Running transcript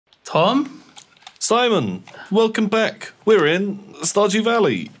Tom? Simon, welcome back. We're in Stardew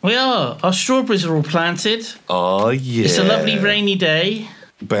Valley. We are. Our strawberries are all planted. Oh, yeah. It's a lovely rainy day.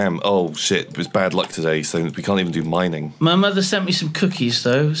 Bam. Oh, shit. It was bad luck today, so we can't even do mining. My mother sent me some cookies,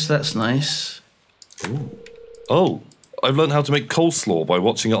 though, so that's nice. Ooh. Oh, I've learned how to make coleslaw by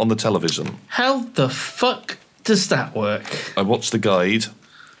watching it on the television. How the fuck does that work? I watched the guide.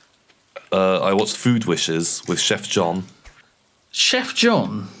 I watched Food Wishes with Chef John. Chef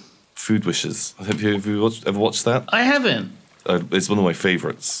John? Food Wishes. Have you ever watched that? I haven't. It's one of my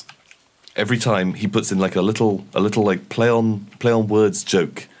favourites. Every time he puts in like a little like play on words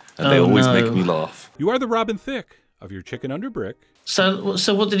joke, and they always make me laugh. You are the Robin Thicke of your chicken under brick. So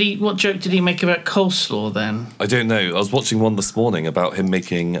what joke did he make about coleslaw then? I don't know. I was watching one this morning about him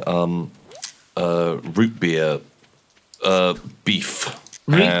making root beer beef,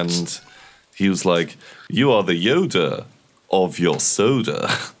 and he was like, "You are the Yoda of your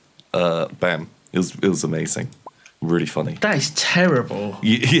soda." Bam! It was amazing. Really funny. That is terrible.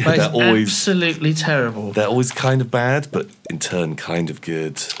 Yeah, that is always absolutely terrible. They're always kind of bad, but in turn kind of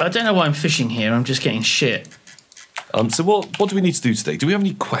good. I don't know why I'm fishing here. I'm just getting shit. So what do we need to do today? Do we have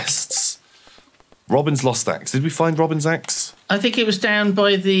any quests? Robin's lost axe. Did we find Robin's axe? I think it was down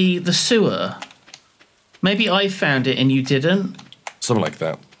by the sewer. Maybe I found it and you didn't. Something like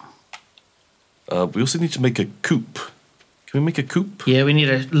that. We also need to make a coop. Can we make a coop? Yeah, we need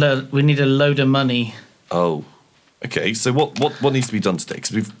a load of money. Oh, okay. So what needs to be done today?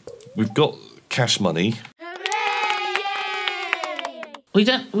 Because we've got cash money. We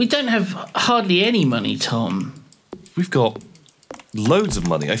don't have hardly any money, Tom. We've got loads of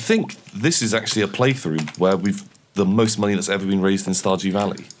money. I think this is actually a playthrough where we've the most money that's ever been raised in Stardew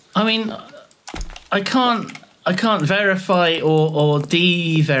Valley. I mean, I can't verify or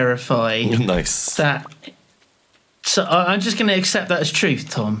de-verify nice. that. So I'm just going to accept that as truth,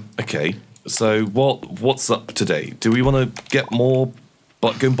 Tom. Okay. So what's up today? Do we want to get more,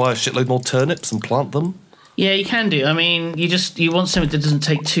 but go and buy a shitload more turnips and plant them? Yeah, you can do. I mean, you want something that doesn't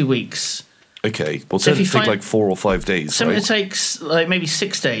take 2 weeks. Okay. Well, so turnips take like 4 or 5 days. Something right? that takes like maybe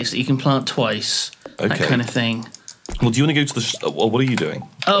 6 days that you can plant twice. Okay. That kind of thing. Well, do you want to go to the... well, what are you doing?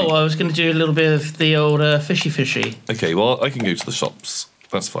 Oh, I was going to do a little bit of the old fishy. Okay, well, I can go to the shops.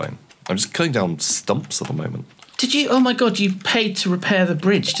 That's fine. I'm just cutting down stumps at the moment. Did you... Oh, my God, you paid to repair the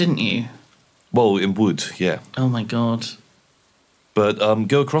bridge, didn't you? Well, in wood, yeah. Oh, my God. But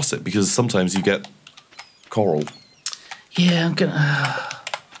go across it, because sometimes you get coral. Yeah, I'm going to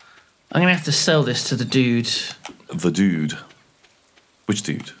have to sell this to the dude. The dude? Which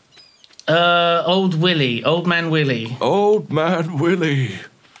dude? Old Willie. Old Man Willie. Old Man Willie.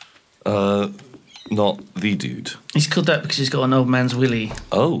 Not the dude. He's called that because he's got an old man's willy.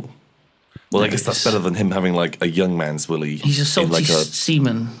 Oh. Well, I guess that's better than him having, like, a young man's willy. He's a salty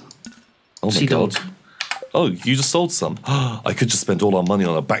seaman. Oh, my God. Oh, you just sold some. I could just spend all our money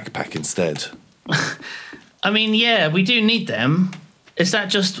on a backpack instead. I mean, yeah, we do need them. Is that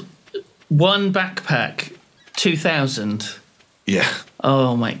just one backpack? 2,000? Yeah.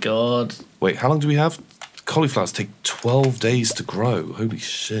 Oh, my God. Wait, how long do we have? Cauliflowers take 12 days to grow. Holy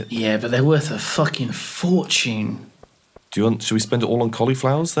shit. Yeah, but they're worth a fucking fortune. Should we spend it all on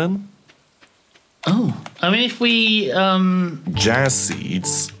cauliflowers then? Oh. I mean, if we, Jazz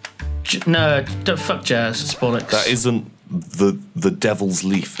seeds? No, don't fuck jazz, it's bollocks. That isn't the devil's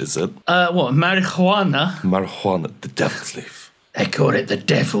leaf, is it? What, marijuana? Marijuana, the devil's leaf. They call it the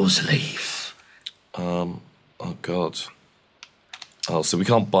devil's leaf. Oh, God. Oh, so we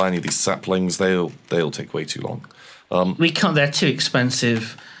can't buy any of these saplings. They'll take way too long. We can't. They're too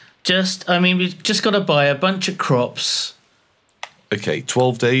expensive. We've just got to buy a bunch of crops. Okay,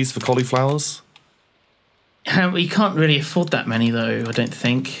 12 days for cauliflowers? We can't really afford that many, though, I don't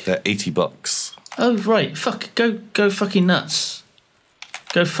think. They're $80. Oh, right. Fuck. Go fucking nuts.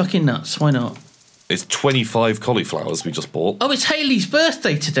 Go fucking nuts. Why not? It's 25 cauliflowers we just bought. Oh, it's Hayley's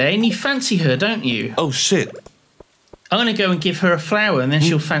birthday today, and you fancy her, don't you? Oh, shit. I'm going to go and give her a flower, and then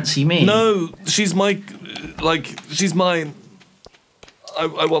she'll fancy me. No, she's my... she's mine.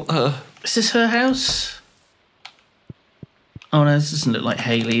 I want her. Is this her house? Oh, no, this doesn't look like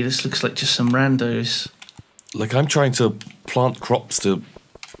Hayley. This looks like just some randos. Like, I'm trying to plant crops to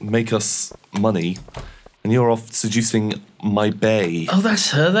make us money, and you're off seducing my bae. Oh,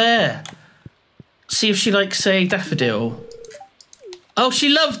 that's her there. See if she likes, say, daffodil. Oh, she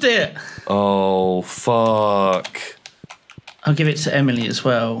loved it. Oh, fuck. I'll give it to Emily as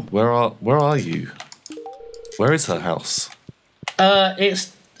well. Where are you? Where is her house?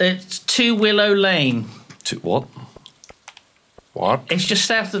 It's 2 Willow Lane. What? What? It's just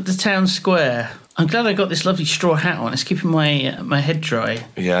south of the town square. I'm glad I got this lovely straw hat on. It's keeping my head dry.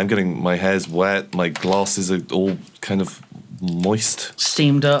 Yeah, I'm getting my hair's wet. My glasses are all kind of moist.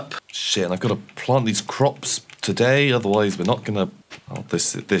 Steamed up. Shit, and I've got to plant these crops today. Otherwise, we're not gonna. Oh,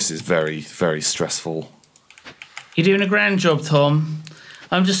 this is very, very stressful. You're doing a grand job, Tom.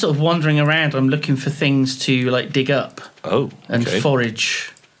 I'm just sort of wandering around. I'm looking for things to like dig up. Oh, okay. And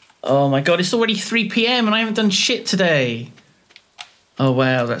forage. Oh my god, it's already 3 p.m. and I haven't done shit today. Oh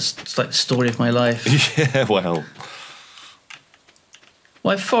wow, it's like the story of my life. Yeah, well.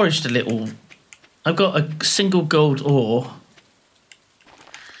 Well, I've foraged a little. I've got a single gold ore.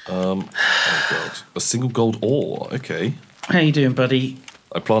 Oh god, a single gold ore. Okay. How you doing, buddy?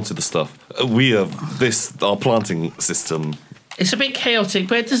 I planted the stuff. Our planting system. It's a bit chaotic,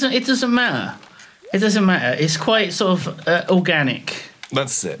 but it doesn't matter. It doesn't matter. It's quite sort of organic.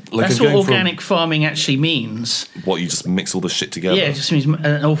 That's it. That's what organic farming actually means. What, you just mix all the shit together? Yeah, it just means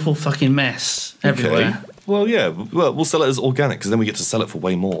an awful fucking mess everywhere. Okay. Well, yeah. Well, we'll sell it as organic because then we get to sell it for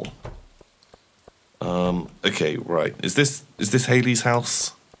way more. Okay, right. Is this Haley's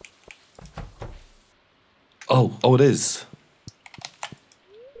house? Oh, it is.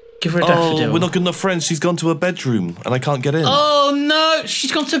 Give her a daffodil. Oh, we're not good enough friends. She's gone to her bedroom and I can't get in. Oh no,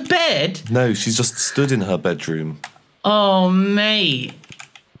 she's gone to bed. No, she's just stood in her bedroom. Oh mate.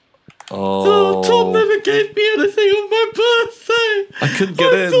 Oh, Tom never gave me anything on my birthday. I couldn't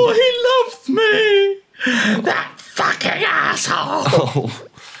get in. I thought he loved me. That fucking asshole. Oh,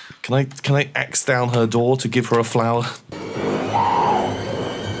 can I axe down her door to give her a flower?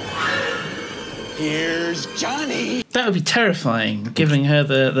 Here's Johnny. That would be terrifying, giving her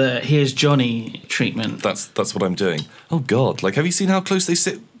the "Here's Johnny" treatment. That's what I'm doing. Oh God! Like, have you seen how close they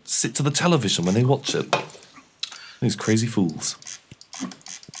sit to the television when they watch it? These crazy fools.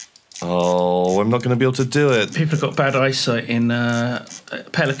 Oh, I'm not going to be able to do it. People have got bad eyesight in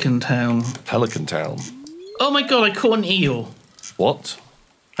Pelican Town. Pelican Town. Oh my god! I caught an eel. What?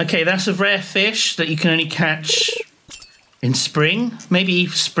 Okay, that's a rare fish that you can only catch in spring. Maybe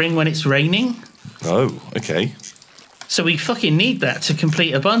spring when it's raining. Oh, okay. So we fucking need that to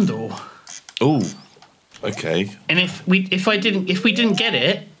complete a bundle. Oh, okay. And if we didn't get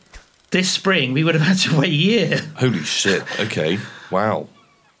it this spring, we would have had to wait a year. Holy shit. Okay. Wow.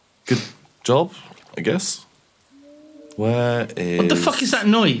 Good job, I guess. Where is... What the fuck is that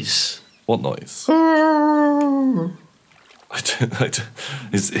noise? What noise?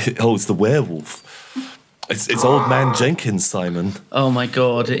 It's the werewolf. It's Old Man Jenkins, Simon. Oh my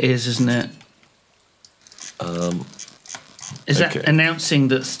god, it is, isn't it? Is that announcing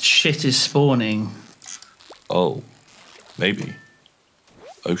that shit is spawning? Oh, maybe.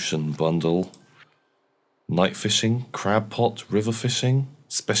 Ocean bundle. Night fishing, crab pot, river fishing,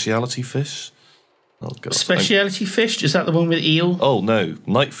 speciality fish. Oh god. Speciality fish? Is that the one with eel? Oh no,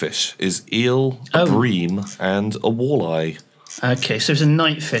 night fish is eel, a bream, and a walleye. Okay, so it's a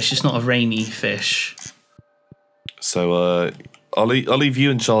night fish. It's not a rainy fish. So I'll leave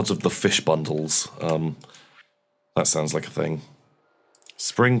you in charge of the fish bundles. That sounds like a thing.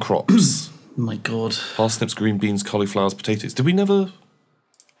 Spring crops. Oh my god. Parsnips, green beans, cauliflowers, potatoes.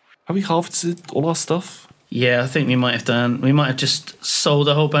 Have we harvested all our stuff? Yeah, I think we might have done. We might have just sold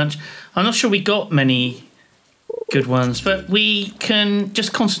a whole bunch. I'm not sure we got many good ones, but we can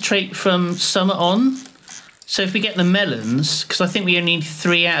just concentrate from summer on. So if we get the melons, because I think we only need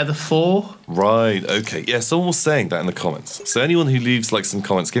 3 out of the 4. Right, okay. Yeah, someone was saying that in the comments. So anyone who leaves like some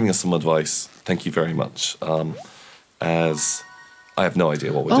comments giving us some advice, thank you very much. As I have no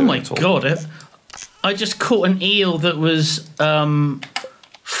idea what we're doing at all. Oh my god, I just caught an eel that was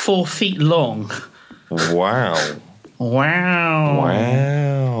 4 feet long. Wow. Wow.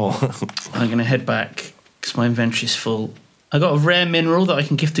 Wow. I'm going to head back because my inventory's full. I got a rare mineral that I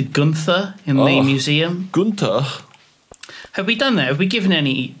can give to Gunther in the museum. Gunther? Have we done that? Have we given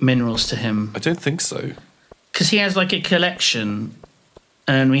any minerals to him? I don't think so. Because he has like a collection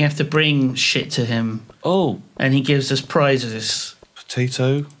and we have to bring shit to him. Oh. And he gives us prizes.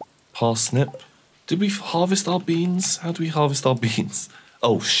 Potato, parsnip. Did we harvest our beans? How do we harvest our beans?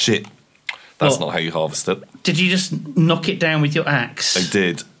 Oh, shit. That's not how you harvest it. Did you just knock it down with your axe? I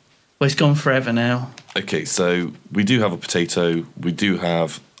did. Well, it's gone forever now. Okay, so we do have a potato. We do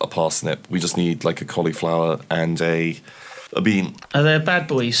have a parsnip. We just need like a cauliflower and a bean. Are there bad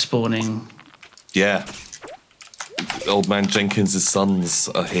boys spawning? Yeah. Old Man Jenkins' sons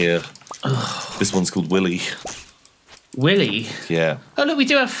are here. Ugh. This one's called Willy. Willy? Yeah. Oh, look, we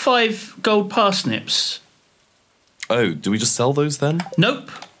do have 5 gold parsnips. Oh, do we just sell those then?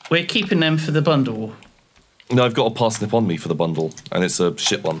 Nope. We're keeping them for the bundle. No, I've got a parsnip on me for the bundle, and it's a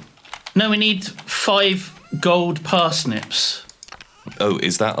shit one. No, we need 5 gold parsnips. Oh,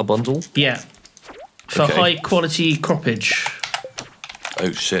 is that a bundle? Yeah. for high quality croppage.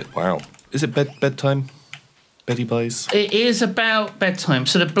 Oh shit! Wow. Is it bedtime? Beddy buys? It is about bedtime.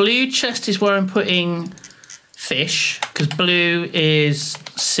 So the blue chest is where I'm putting fish, because blue is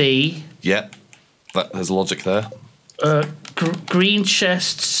sea. Yeah, there's logic there. Green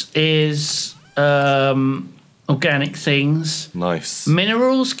chests is organic things. Nice.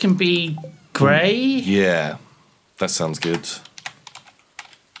 Minerals can be grey. Yeah, that sounds good.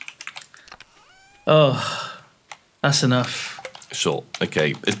 Oh, that's enough. Sure.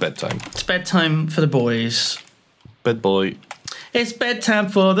 Okay, it's bedtime. It's bedtime for the boys. Bed boy. It's bedtime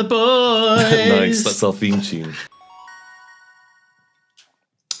for the boys. Nice, that's our theme tune.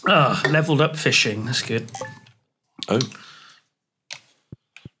 Ah, leveled up fishing. That's good. Oh.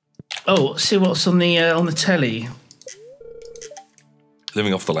 Oh, see what's on the telly.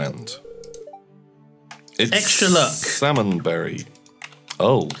 Living off the land. It's Extra luck. Salmonberry.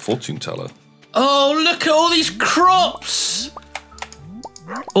 Oh, fortune teller. Oh, look at all these crops!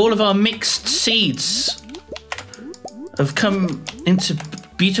 All of our mixed seeds have come into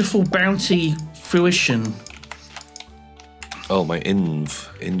beautiful bounty fruition. Oh, my inv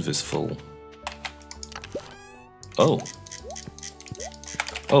is full. Oh.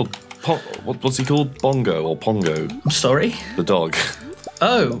 Oh, what's he called? Bongo or Pongo? I'm sorry? The dog.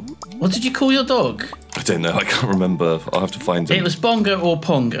 Oh, what did you call your dog? I don't know, I can't remember. I'll have to find him. It was Bongo or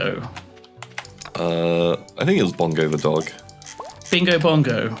Pongo? I think it was Bongo the dog. Bingo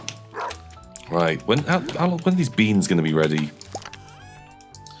Bongo. Right, when are these beans going to be ready?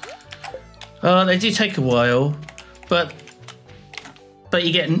 They do take a while, but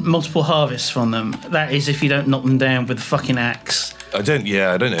you get multiple harvests from them. That is if you don't knock them down with a fucking axe. I don't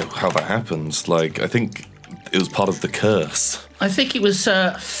know how that happens. Like, I think it was part of the curse. I think it was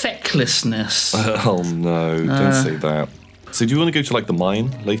fecklessness. Oh no, don't say that. So do you want to go to like the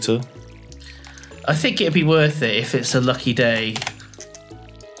mine later? I think it'd be worth it if it's a lucky day.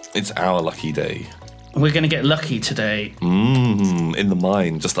 It's our lucky day. We're going to get lucky today. In the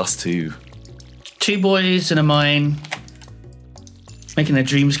mine, just us two. 2 boys in a mine, making their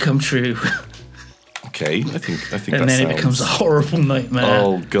dreams come true. Okay, I think And then it becomes a horrible nightmare.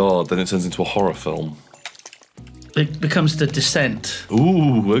 Oh god, then it turns into a horror film. It becomes The Descent.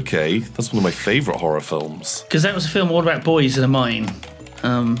 Ooh, okay. That's one of my favourite horror films. Because that was a film all about boys in a mine.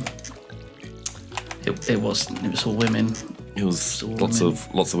 It was all women. It was all lots women.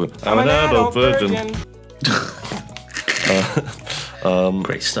 of women. I'm an adult virgin.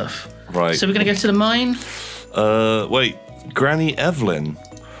 Great stuff. Right. So we're going to go to the mine? Wait. Granny Evelyn.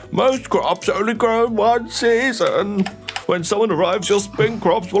 Most crops only grow in one season. When someone arrives, your spring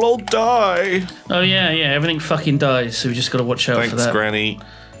crops will all die. Oh, yeah, everything fucking dies, so we just got to watch out for that. Thanks, Granny.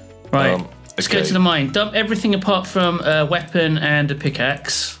 Right, let's go okay. to the mine. Dump everything apart from a weapon and a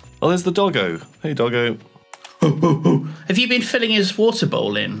pickaxe. Oh, there's the doggo. Hey, doggo. Have you been filling his water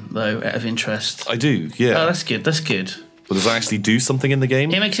bowl in, though, out of interest? I do, yeah. Oh, that's good, that's good. But does that actually do something in the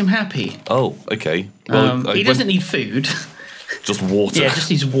game? It makes him happy. Oh, okay. Well, He doesn't need food. Just water. Yeah, just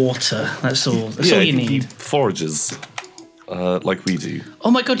needs water. That's all. That's all you he need. forages, like we do.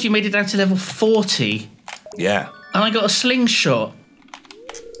 Oh my god, you made it down to level 40. Yeah. And I got a slingshot.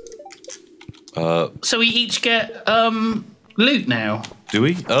 So we each get loot now. Do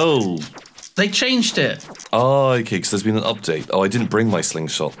we? Oh. They changed it. Oh, okay, because there's been an update. Oh, I didn't bring my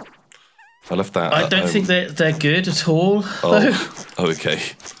slingshot. I left that I at don't home. think they're good at all. Oh, okay.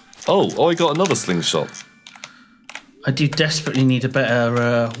 Oh, I got another slingshot. I do desperately need a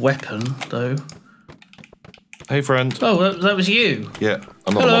better weapon, though. Hey, friend. Oh, that was you. Yeah,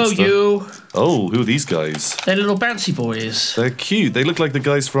 I'm not a Hello, monster. you. Oh, who are these guys? They're little bouncy boys. They're cute. They look like the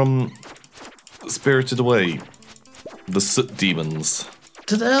guys from Spirited Away. The soot demons.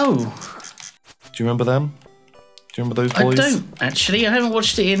 Oh, Do you remember them? Do you remember those boys? I don't, actually. I haven't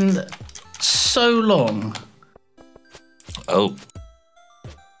watched it in so long. Oh,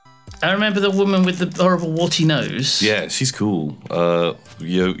 I remember the woman with the horrible warty nose. yeah, she's cool.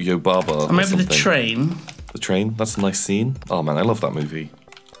 Yo Baba. I remember the train. The train? That's a nice scene. Oh man, I love that movie.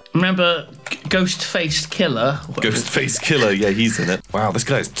 I remember Ghost-Faced Killer. Ghostface Killer, yeah, he's in it. Wow, this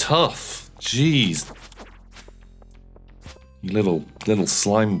guy's tough. Jeez. You little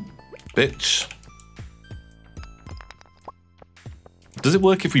slime bitch. Does it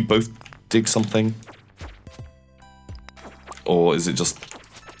work if we both dig something? Or is it just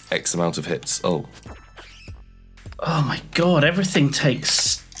X amount of hits? Oh. Oh my god, everything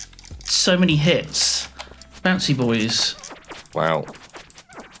takes so many hits. Bouncy boys. Wow.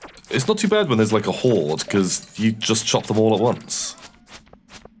 It's not too bad when there's like a horde, because you just chop them all at once.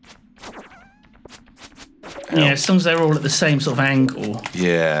 Yeah, as long as they're all at the same sort of angle.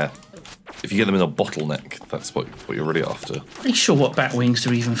 Yeah. if you get them in a bottleneck, that's what you're really after. Pretty sure what bat wings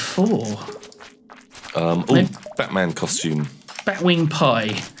are even for. Batman costume. Batwing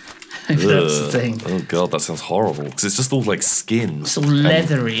pie. If that's the thing. Oh god, that sounds horrible. Because it's just all like skin. It's all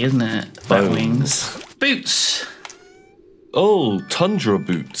leathery, isn't it? Bat wings. Boots. Oh, tundra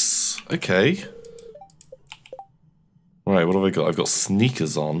boots. Okay. Right, what have I got? I've got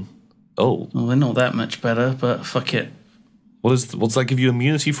sneakers on. Oh. Well, they're not that much better, but fuck it. What does that give you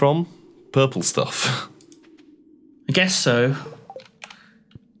immunity from? Purple stuff. I guess so.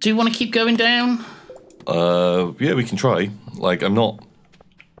 Do you want to keep going down? Yeah, we can try. Like, I'm not...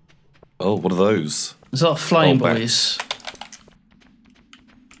 Oh, what are those? There's a lot of flying boys.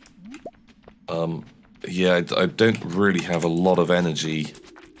 Yeah, I don't really have a lot of energy.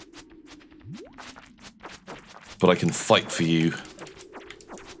 But I can fight for you.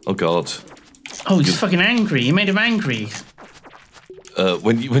 Oh god. Oh, he's fucking angry. You made him angry.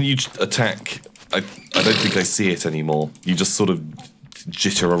 When you attack, I don't think I see it anymore. You just sort of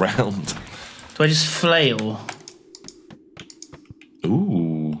jitter around. Do I just flail?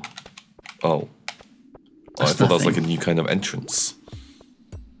 Ooh. Oh. I thought that was like a new kind of entrance.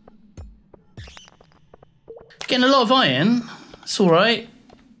 Getting a lot of iron. It's all right.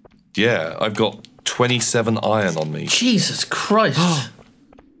 Yeah, I've got 27 iron on me. Jesus Christ.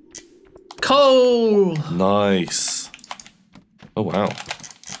 Coal. Nice. Oh, wow.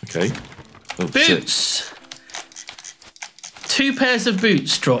 Okay. Oh, boots. Shit. 2 pairs of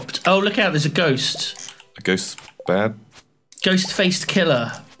boots dropped. Oh, look out, there's a ghost. A ghost bad? Ghost-faced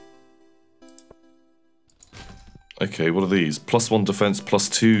killer. Okay, what are these? +1 defense,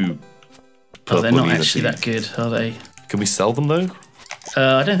 +2 purple Oh, they're not immunity. actually that good, are they? Can we sell them, though?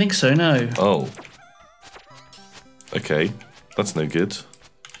 I don't think so, no. Oh. Okay, that's no good.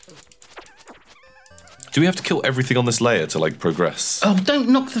 Do we have to kill everything on this layer to, like, progress? Oh, don't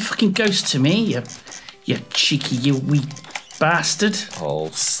knock the fucking ghost to me, you cheeky, you wee bastard. Oh,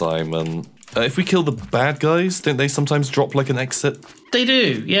 Simon. If we kill the bad guys, don't they sometimes drop, like, an exit? They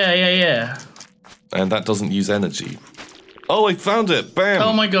do, yeah. And that doesn't use energy. Oh, I found it! Bam!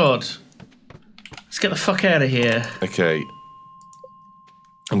 Oh my god. Let's get the fuck out of here. Okay.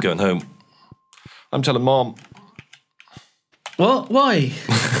 I'm going home. I'm telling Mom. What? Why?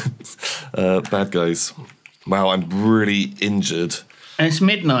 Bad guys. Wow, I'm really injured. And it's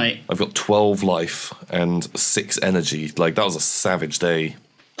midnight. I've got 12 life and 6 energy. Like, that was a savage day.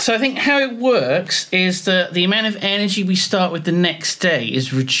 So I think how it works is that the amount of energy we start with the next day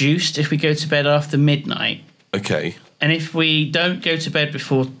is reduced if we go to bed after midnight. Okay. And if we don't go to bed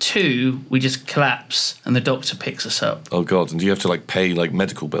before 2, we just collapse and the doctor picks us up. Oh, God. And do you have to, like, pay, like,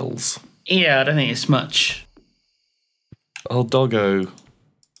 medical bills? Yeah, I don't think it's much. Oh, doggo.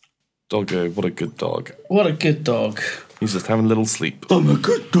 Doggo, what a good dog. What a good dog. He's just having a little sleep. I'm a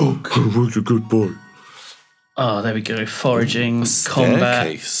good dog. I'm a good boy. Oh, there we go. Foraging, A combat.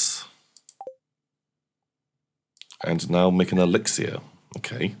 staircase. And now make an elixir.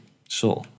 Okay, sure.